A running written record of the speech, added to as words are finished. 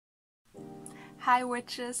Hi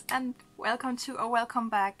witches, and welcome to or welcome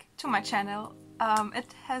back to my channel.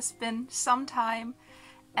 It has been some time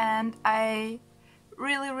and I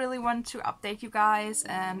really want to update you guys,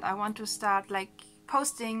 and I want to start like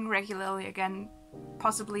posting regularly again,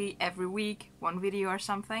 possibly every week, one video or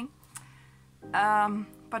something.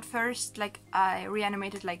 But first, I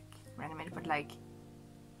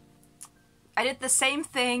I did the same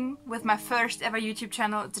thing with my first ever YouTube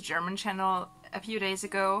channel. It's a German channel, a few days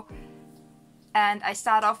ago. And I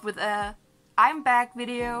start off with a I'm back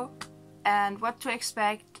video and what to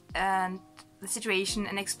expect and the situation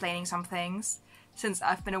and explaining some things since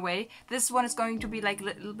I've been away. This one is going to be like a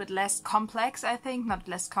little bit less complex, I think. Not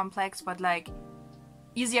less complex, but like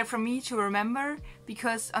easier for me to remember,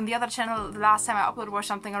 because on the other channel the last time I uploaded was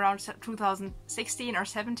something around 2016 or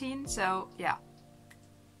 17, so yeah.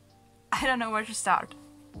 I don't know where to start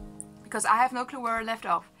because I have no clue where I left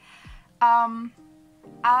off.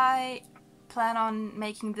 I plan on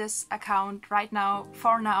making this account right now,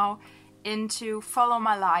 for now, into follow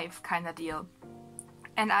my life kind of deal.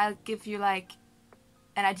 And I'll give you like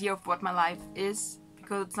an idea of what my life is,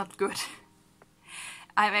 because it's not good.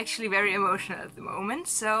 I'm actually very emotional at the moment,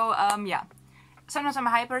 so yeah. Sometimes I'm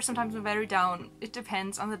hyper, sometimes I'm very down. It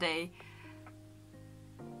depends on the day.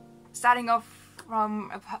 Starting off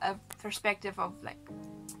from a perspective of like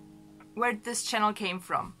where this channel came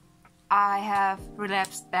from. I have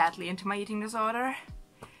relapsed badly into my eating disorder.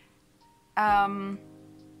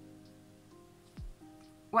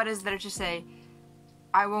 What is there to say?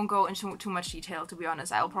 I won't go into too much detail, to be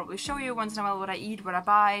honest. I'll probably show you once in a while what I eat, what I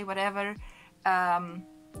buy, whatever.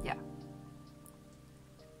 Yeah.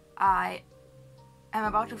 I am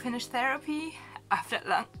about to finish therapy after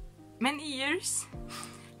many years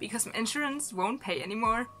because my insurance won't pay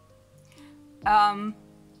anymore. And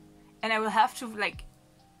I will have to like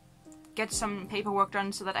get some paperwork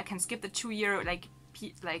done so that I can skip the 2-year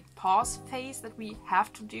pause phase that we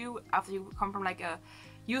have to do after you come from like a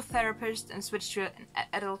youth therapist and switch to an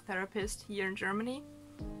adult therapist here in Germany.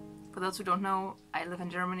 For those who don't know, I live in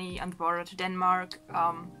Germany on the border to Denmark.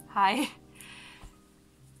 Hi.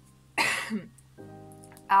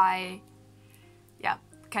 I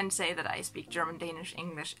can say that I speak German, Danish,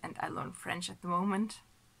 English, and I learn French at the moment.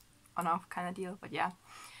 On-off kind of deal, but yeah.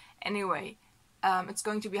 Anyway. It's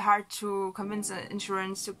going to be hard to convince the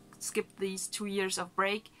insurance to skip these 2 years of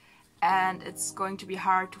break, and it's going to be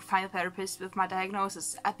hard to find a therapist with my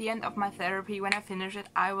diagnosis. At the end of my therapy, when I finish it,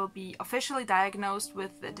 I will be officially diagnosed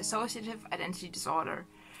with the dissociative identity disorder.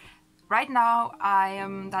 Right now, I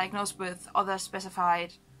am diagnosed with other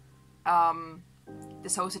specified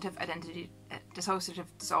dissociative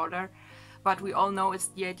disorder, but we all know it's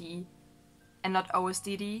DID and not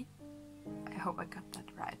OSDD. I hope I got that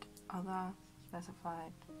right. Other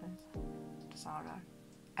specified disorder.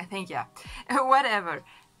 I think, yeah. Whatever.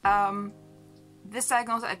 This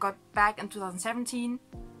diagnosis I got back in 2017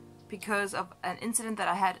 because of an incident that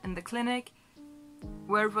I had in the clinic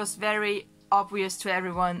where it was very obvious to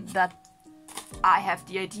everyone that I have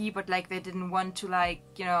DID, but like they didn't want to like,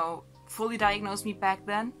 you know, fully diagnose me back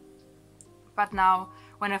then. But now,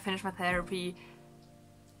 when I finish my therapy,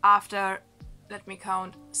 after, let me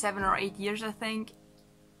count, 7 or 8 years I think,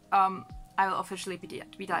 I will officially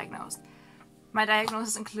be diagnosed. My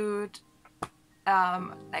diagnoses include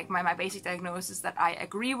like my basic diagnoses that I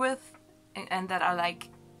agree with and that are like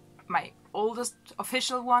my oldest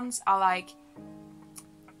official ones are like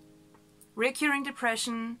recurring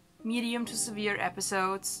depression, medium to severe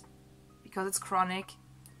episodes, because it's chronic.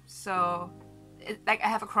 So I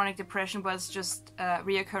have a chronic depression, but it's just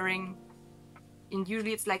reoccurring. And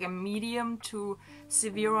usually it's like a medium to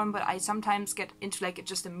severe one, but I sometimes get into like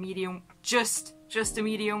just a medium, just a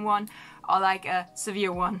medium one, or like a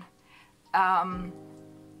severe one. I'm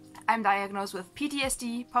diagnosed with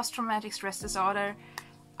PTSD, post-traumatic stress disorder.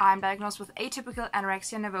 I'm diagnosed with atypical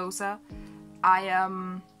anorexia nervosa. I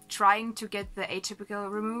am trying to get the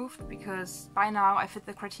atypical removed because by now I fit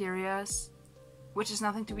the criteria, which is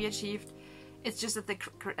nothing to be achieved. It's just that the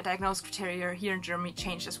diagnosed criteria here in Germany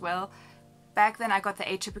changed as well. Back then I got the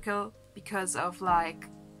atypical because of like,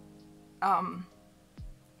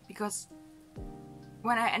 because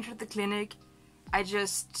when I entered the clinic, I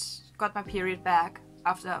just got my period back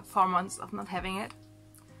after 4 months of not having it.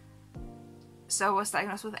 So I was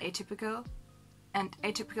diagnosed with atypical, and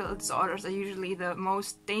atypical disorders are usually the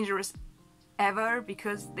most dangerous ever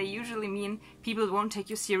because they usually mean people won't take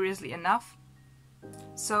you seriously enough.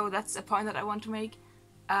 So that's a point that I want to make.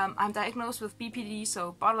 I'm diagnosed with BPD,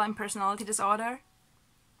 so borderline personality disorder.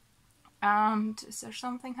 And is there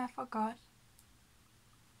something I forgot?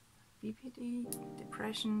 BPD,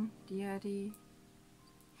 depression, DID.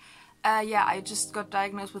 Yeah, I just got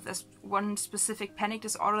diagnosed with this one specific panic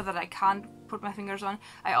disorder that I can't put my fingers on.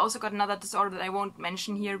 I also got another disorder that I won't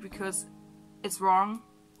mention here because it's wrong.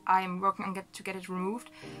 I'm working on to get it removed.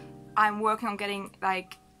 I'm working on getting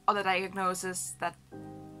like other diagnoses that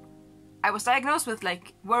I was diagnosed with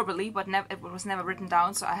like verbally, but it was never written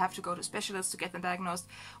down, so I have to go to specialists to get them diagnosed.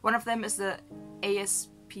 One of them is the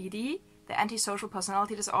ASPD, the antisocial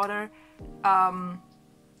personality disorder.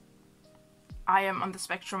 I am on the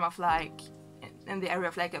spectrum of like, in the area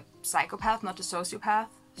of like a psychopath, not a sociopath.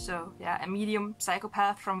 So yeah, a medium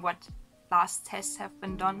psychopath from what last tests have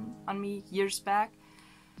been done on me years back.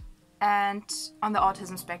 And on the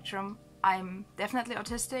autism spectrum, I'm definitely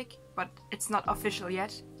autistic, but it's not official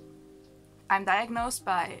yet. I'm diagnosed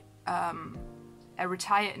by a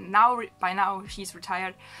retired, by now she's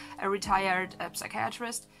retired, a retired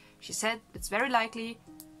psychiatrist. She said it's very likely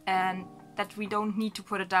and that we don't need to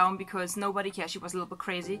put it down because nobody cares. She was a little bit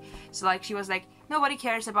crazy. So like she was like, nobody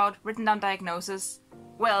cares about written down diagnosis.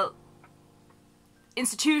 Well,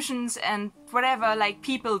 institutions and whatever like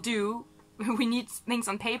people do, we need things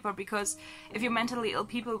on paper because if you're mentally ill,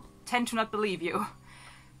 people tend to not believe you.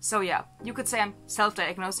 So yeah, you could say I'm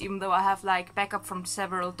self-diagnosed, even though I have like backup from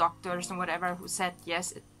several doctors and whatever who said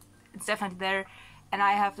yes, it's definitely there. And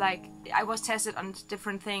I have like, I was tested on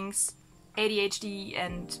different things, ADHD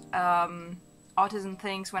and autism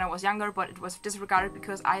things when I was younger, but it was disregarded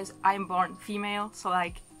because I'm born female, so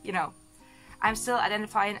like, you know, I'm still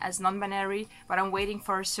identifying as non-binary, but I'm waiting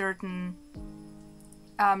for a certain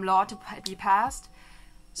law to be passed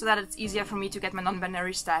so that it's easier for me to get my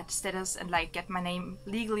non-binary status and like get my name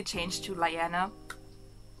legally changed to Liana.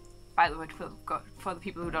 By the way, for the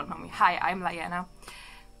people who don't know me, hi, I'm Liana.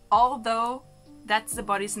 Although that's the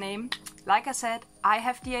body's name, like I said, I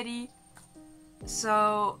have DID,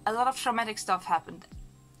 so a lot of traumatic stuff happened.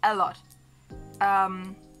 A lot.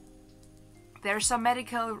 There's some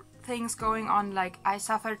medical things going on, like I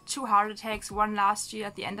suffered 2 heart attacks, one last year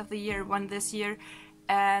at the end of the year, one this year,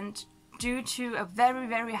 and due to a very,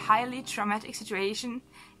 very highly traumatic situation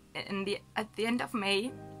at the end of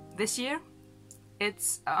May this year,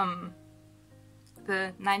 it's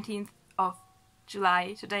the 19th of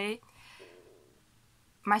July today,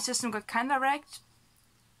 my system got kinda wrecked,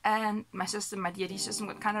 and my DID system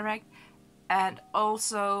got kinda wrecked, and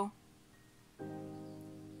also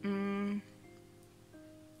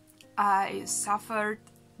I suffered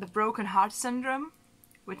the broken heart syndrome,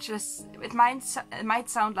 which is, it might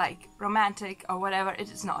sound like romantic or whatever, it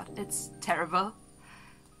is not, it's terrible.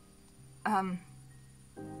 And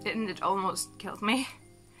it almost killed me.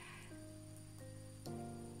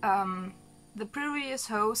 The previous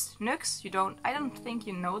host, Nyx, I don't think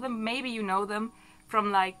you know them, maybe you know them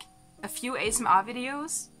from like a few ASMR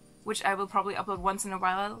videos, which I will probably upload once in a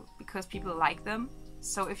while because people like them.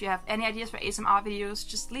 So if you have any ideas for ASMR videos,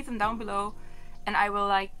 just leave them down below and I will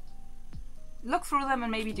like look through them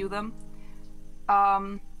and maybe do them.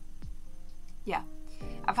 Yeah.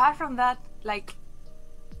 Apart from that, like,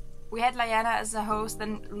 we had Liana as a host,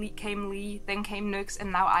 then came Lee, then came Nyx,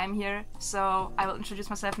 and now I'm here. So I will introduce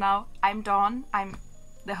myself now. I'm Dawn. I'm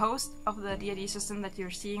the host of the DID system that you're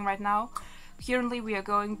seeing right now. Currently we are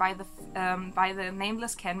going by the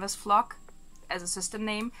nameless canvas flock as a system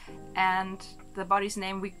name, and the body's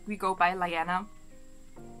name we go by Liana.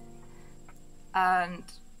 And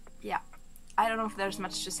yeah, I don't know if there's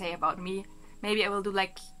much to say about me. Maybe I will do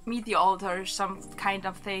like Meet the Altar, some kind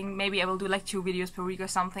of thing. Maybe I will do like 2 videos per week or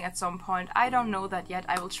something at some point. I don't know that yet.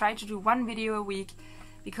 I will try to do 1 video a week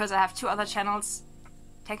because I have 2 other channels,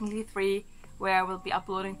 technically 3, where I will be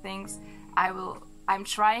uploading things. I'm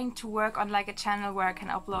trying to work on like a channel where I can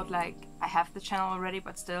upload, like, I have the channel already,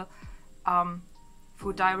 but still,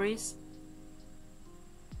 food diaries.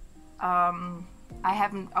 I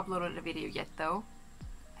haven't uploaded a video yet though.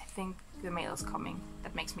 I think the mail is coming.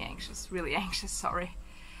 That makes me anxious, really anxious, sorry.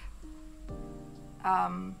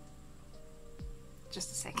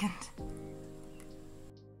 Just a second.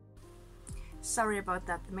 Sorry about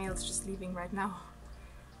that, the mail's just leaving right now.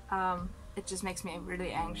 It just makes me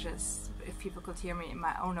really anxious if people could hear me in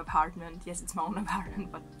my own apartment. Yes, it's my own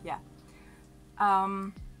apartment, but yeah. I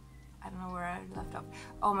don't know where I left off.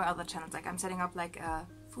 Oh, my other channels, like I'm setting up like a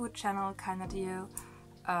food channel kind of deal.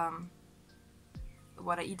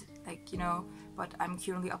 What I eat, like, you know, but I'm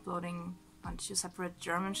currently uploading on 2 separate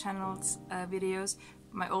German channels videos.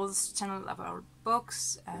 My oldest channel about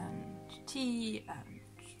books and tea and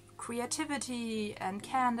creativity and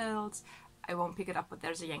candles. I won't pick it up, but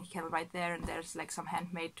there's a Yankee candle right there, and there's like some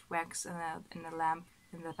handmade wax in a lamp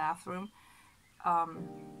in the bathroom.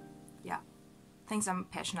 Yeah, things I'm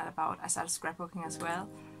passionate about. I started scrapbooking as well.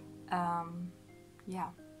 Yeah,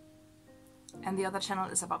 and the other channel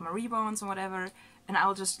is about my reborns and whatever, and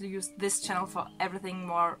I'll just use this channel for everything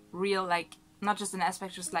more real, like not just an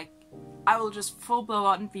aspect, just like I will just full blow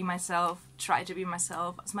out and be myself, try to be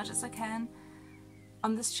myself as much as I can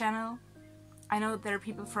on this channel. I know there are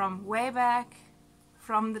people from way back,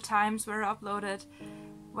 from the times where I uploaded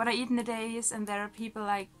what I eat in the days, and there are people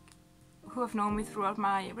like who have known me throughout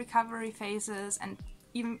my recovery phases, and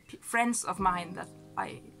even friends of mine that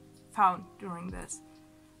I found during this.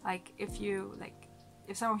 Like if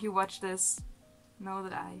some of you watch this, know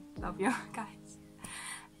that I love you guys.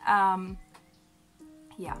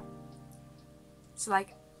 Yeah. So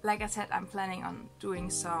like I said, I'm planning on doing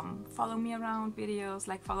some follow me around videos,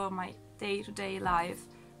 like follow my day-to-day life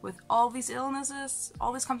with all these illnesses,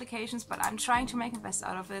 all these complications, but I'm trying to make the best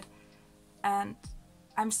out of it. And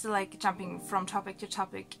I'm still like jumping from topic to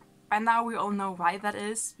topic. By now we all know why that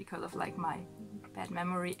is, because of like my bad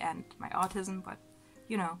memory and my autism, but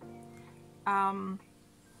you know.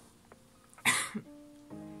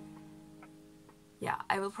 Yeah,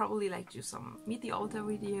 I will probably like do some Meet the Altar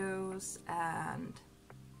videos, and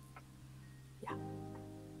yeah.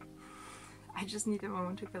 I just need a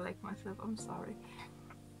moment to collect myself, I'm sorry.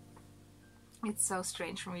 It's so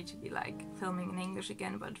strange for me to be like filming in English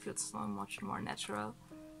again, but it feels so much more natural.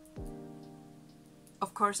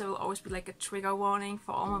 Of course, there will always be like a trigger warning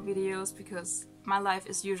for all my videos, because my life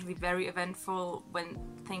is usually very eventful. When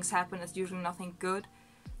things happen, it's usually nothing good,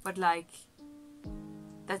 but like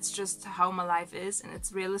that's just how my life is, and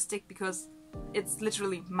it's realistic because it's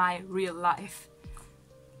literally my real life.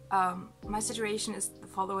 My situation is the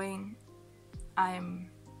following. I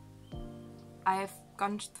have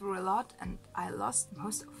gone through a lot, and I lost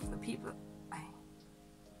most of the people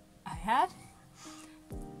I had.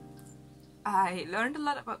 I learned a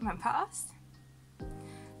lot about my past.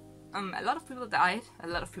 A lot of people died, a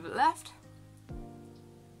lot of people left.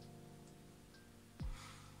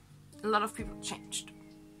 A lot of people changed,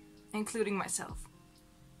 including myself.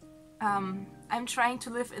 I'm trying to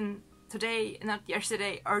live in today, not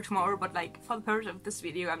yesterday or tomorrow, but like for the purpose of this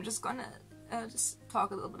video, I'm just gonna just talk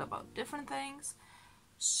a little bit about different things.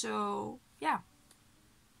 So yeah.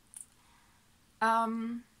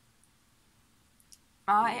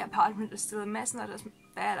 My apartment is still a mess, not as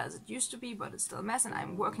bad as it used to be, but it's still a mess, and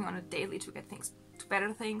I'm working on it daily to get things, to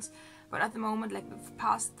better things. But at the moment, like the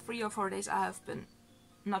past 3 or 4 days, I have been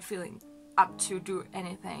not feeling up to do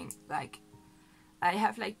anything. Like I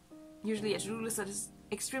have like usually a to-do list that is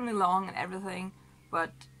extremely long and everything,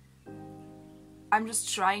 but I'm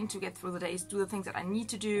just trying to get through the days, do the things that I need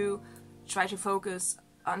to do, try to focus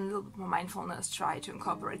on a little bit more mindfulness, try to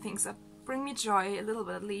incorporate things that bring me joy a little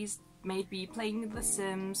bit at least. Maybe playing The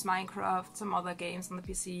Sims, Minecraft, some other games on the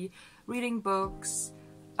PC, reading books,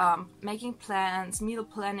 making plans, meal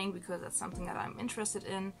planning, because that's something that I'm interested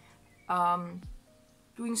in,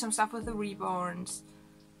 doing some stuff with the reborns,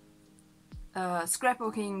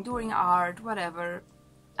 scrapbooking, doing art, whatever.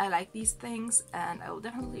 I like these things, and I will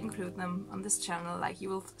definitely include them on this channel. Like, you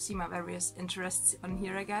will see my various interests on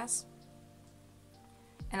here, I guess.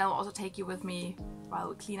 And I'll also take you with me while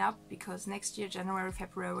we clean up, because next year, January,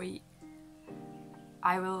 February,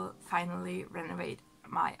 I will finally renovate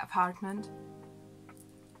my apartment.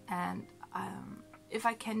 And if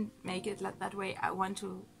I can make it that way, I want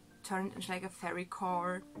to turn it into like a fairy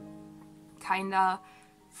core, kinda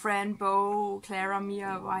Fran Bow, Clara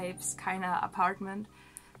Mia vibes kinda apartment.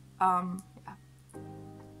 Yeah.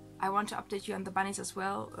 I want to update you on the bunnies as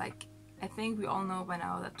well. Like, I think we all know by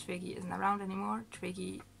now that Twiggy isn't around anymore.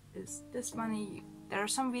 Twiggy is this bunny. There are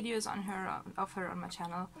some videos of her on my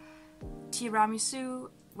channel. Tiramisu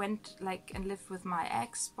went like and lived with my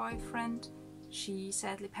ex-boyfriend. She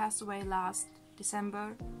sadly passed away last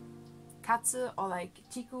December. Katze, or like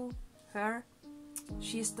Tiku, her,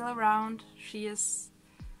 she is still around. She is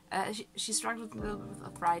she struggled a little bit with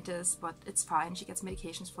arthritis, but it's fine. She gets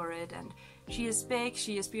medications for it, and she is big,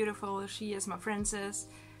 she is beautiful, she is my princess.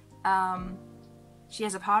 She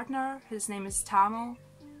has a partner. His name is Tamo.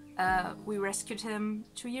 We rescued him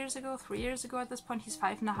 2 years ago, 3 years ago at this point. He's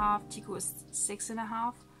 5.5. Tiku is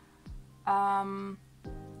 6.5.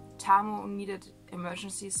 Tamo needed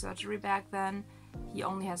emergency surgery back then. He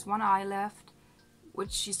only has one eye left,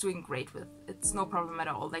 which she's doing great with. It's no problem at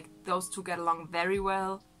all. Like, those two get along very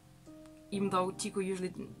well. Even though Tiku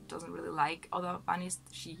usually doesn't really like other bunnies,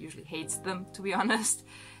 she usually hates them, to be honest.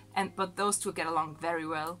 But those two get along very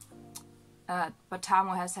well. But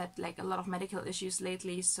Tamo has had like a lot of medical issues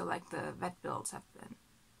lately, so like the vet bills have been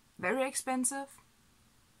very expensive.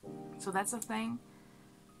 So that's a thing.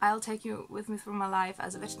 I'll take you with me through my life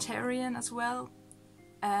as a vegetarian as well,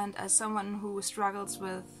 and as someone who struggles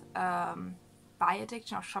with buy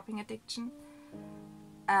addiction or shopping addiction.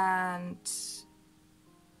 And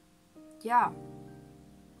yeah,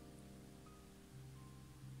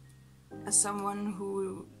 as someone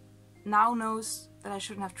who now knows that I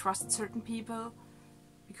shouldn't have trusted certain people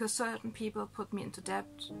because certain people put me into debt,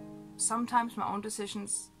 sometimes my own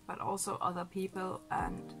decisions, but also other people.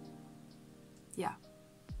 And yeah,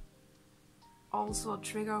 also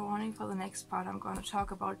trigger warning for the next part. I'm going to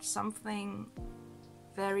talk about something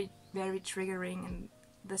very, very triggering in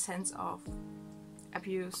the sense of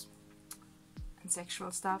abuse and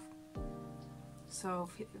sexual stuff, so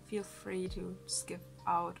feel free to skip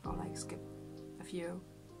out or like skip a few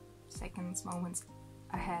seconds, moments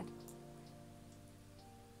ahead.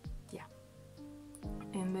 Yeah,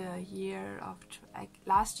 in the year of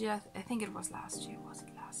last year, I think it was last year, was it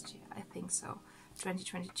last year? I think so,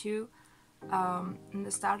 2022, in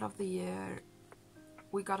the start of the year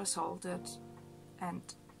we got assaulted and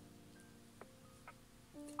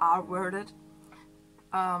R-worded.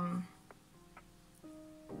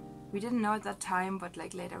 We didn't know at that time, but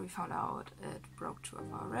like later we found out it broke 2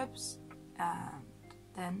 of our ribs, and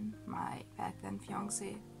then my back then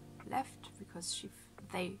fiance left because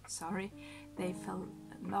they fell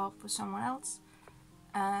in love with someone else,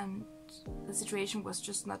 and the situation was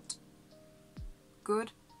just not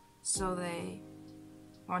good, so they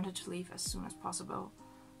wanted to leave as soon as possible.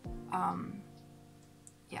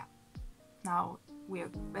 Yeah, now we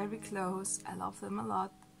are very close. I love them a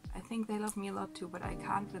lot. I think they love me a lot too, but I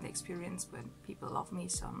can't really experience when people love me,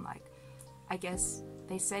 so I'm like, I guess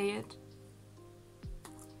they say it.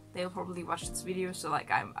 They'll probably watch this video, so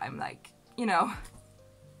like I'm like, you know.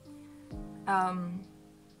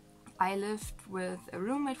 I lived with a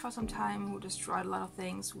roommate for some time who destroyed a lot of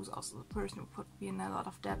things, who's also the person who put me in a lot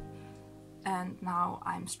of debt, and now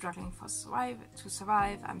I'm struggling to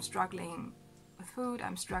survive. I'm struggling with food,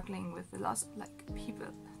 I'm struggling with the loss of like people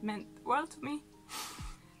that meant the world to me.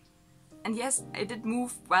 And yes, I did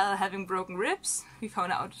move while having broken ribs. We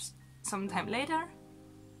found out sometime later.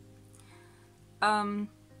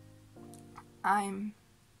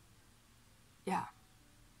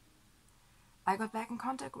 I got back in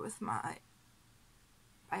contact with my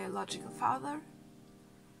biological father,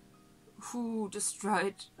 who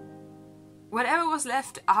destroyed whatever was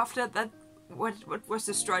left after that, what was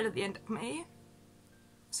destroyed at the end of May.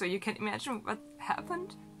 So you can imagine what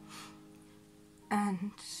happened.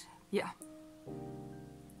 And yeah,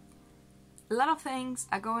 a lot of things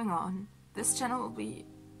are going on. This channel will be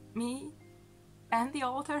me and the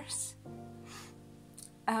altars.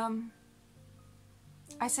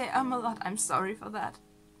 I say a lot, I'm sorry for that.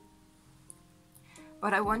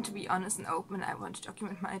 But I want to be honest and open. I want to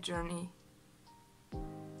document my journey,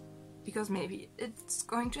 because maybe it's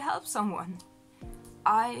going to help someone.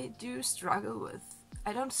 I don't struggle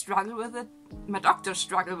with it, my doctors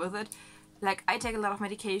struggle with it. Like, I take a lot of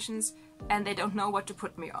medications and they don't know what to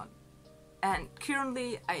put me on. And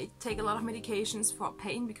currently I take a lot of medications for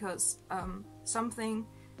pain because something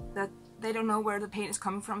that they don't know where the pain is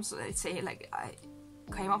coming from, so they say like I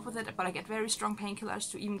came up with it, but I get very strong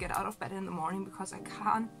painkillers to even get out of bed in the morning because I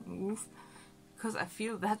can't move, because I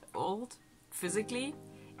feel that old physically,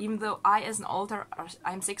 even though I as an altar,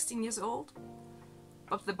 I'm 16 years old,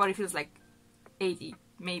 but the body feels like 80,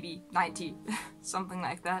 maybe 90, something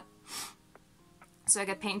like that. So I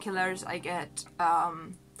get painkillers, I get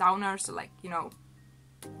downers, so like, you know,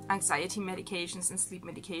 anxiety medications and sleep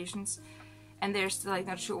medications, and they're still like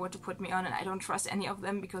not sure what to put me on, and I don't trust any of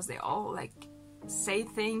them because they all like say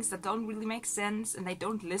things that don't really make sense and they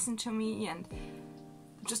don't listen to me, and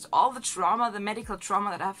just all the trauma, the medical trauma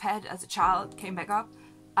that I've had as a child came back up.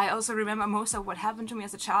 I also remember most of what happened to me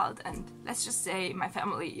as a child, and let's just say my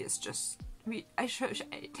family is just, I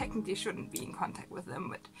technically shouldn't be in contact with them,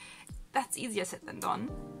 but that's easier said than done.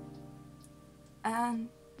 And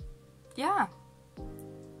yeah,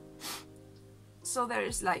 so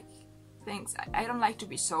there's like things, I don't like to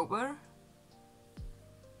be sober.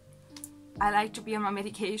 I like to be on my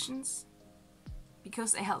medications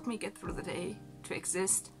because they help me get through the day, to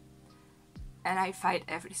exist, and I fight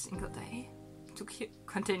every single day to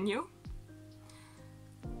continue.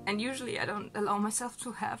 And usually I don't allow myself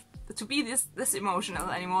to be this emotional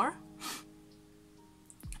anymore.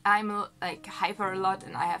 I'm like hyper a lot,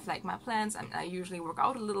 and I have like my plans, and I usually work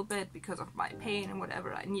out a little bit because of my pain and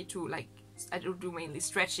whatever. I need to like, I do mainly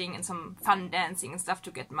stretching and some fun dancing and stuff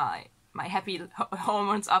to get my happy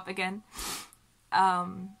hormones up again. Yeah,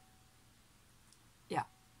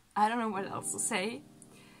 I don't know what else to say.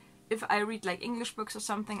 If I read like English books or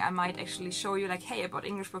something, I might actually show you like, hey, I bought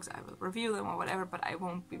English books, I will review them or whatever, but I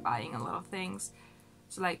won't be buying a lot of things.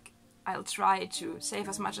 So like, I'll try to save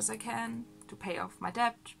as much as I can to pay off my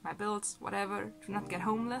debt, my bills, whatever, to not get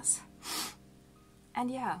homeless.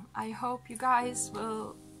 And yeah, I hope you guys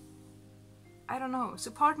will, I don't know,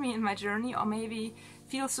 support me in my journey, or maybe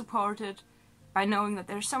feel supported by knowing that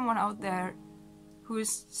there's someone out there who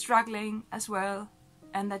is struggling as well,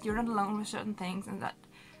 and that you're not alone with certain things, and that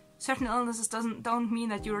certain illnesses don't mean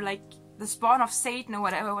that you're like the spawn of Satan or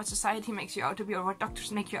whatever, what society makes you out to be, or what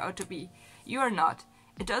doctors make you out to be. You are not.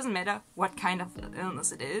 It doesn't matter what kind of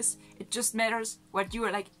illness it is. It just matters what you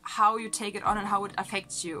are, like, how you take it on and how it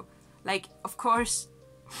affects you. Like, of course,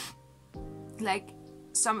 like,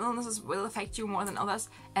 some illnesses will affect you more than others,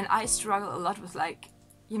 and I struggle a lot with, like,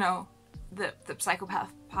 you know, the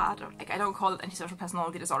psychopath part, or, like, I don't call it antisocial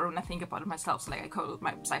personality disorder when I think about it myself, so, like, I call it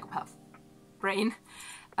my psychopath brain.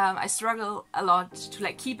 I struggle a lot to,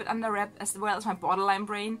 like, keep it under wrap, as well as my borderline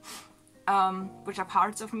brain, which are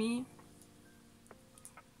parts of me.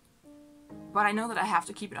 But I know that I have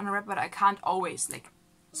to keep it under wrap, but I can't always. Like,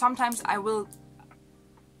 sometimes I will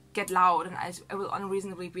get loud, and I will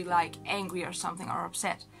unreasonably be, like, angry or something, or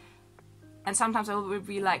upset. And sometimes I will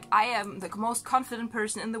be like, I am the most confident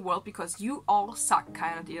person in the world because you all suck,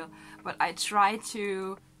 kind of deal. But I try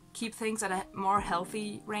to keep things at a more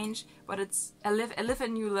healthy range, but it's a live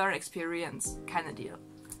and you learn experience kind of deal.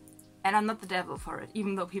 And I'm not the devil for it,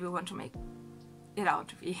 even though people want to make it out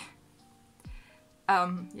to be.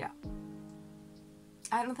 Yeah.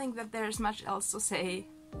 I don't think that there's much else to say.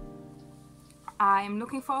 I'm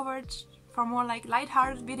looking forward for more, like,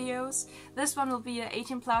 light-hearted videos. This one will be an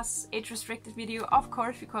 18+ age-restricted video, of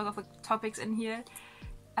course, because of the topics in here.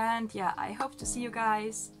 And yeah, I hope to see you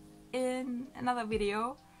guys in another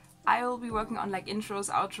video. I will be working on, like, intros,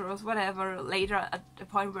 outros, whatever, later at a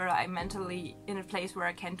point where I'm mentally in a place where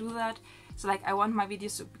I can do that. So, like, I want my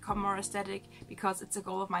videos to become more aesthetic, because it's a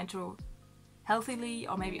goal of mine to healthily,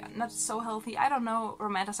 or maybe not so healthy, I don't know,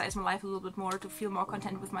 romanticize my life a little bit more, to feel more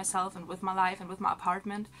content with myself and with my life and with my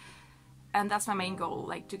apartment. And that's my main goal,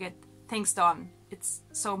 like, to get things done. It's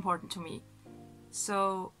so important to me.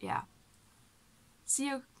 So, yeah. See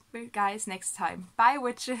you guys next time. Bye,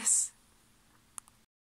 witches!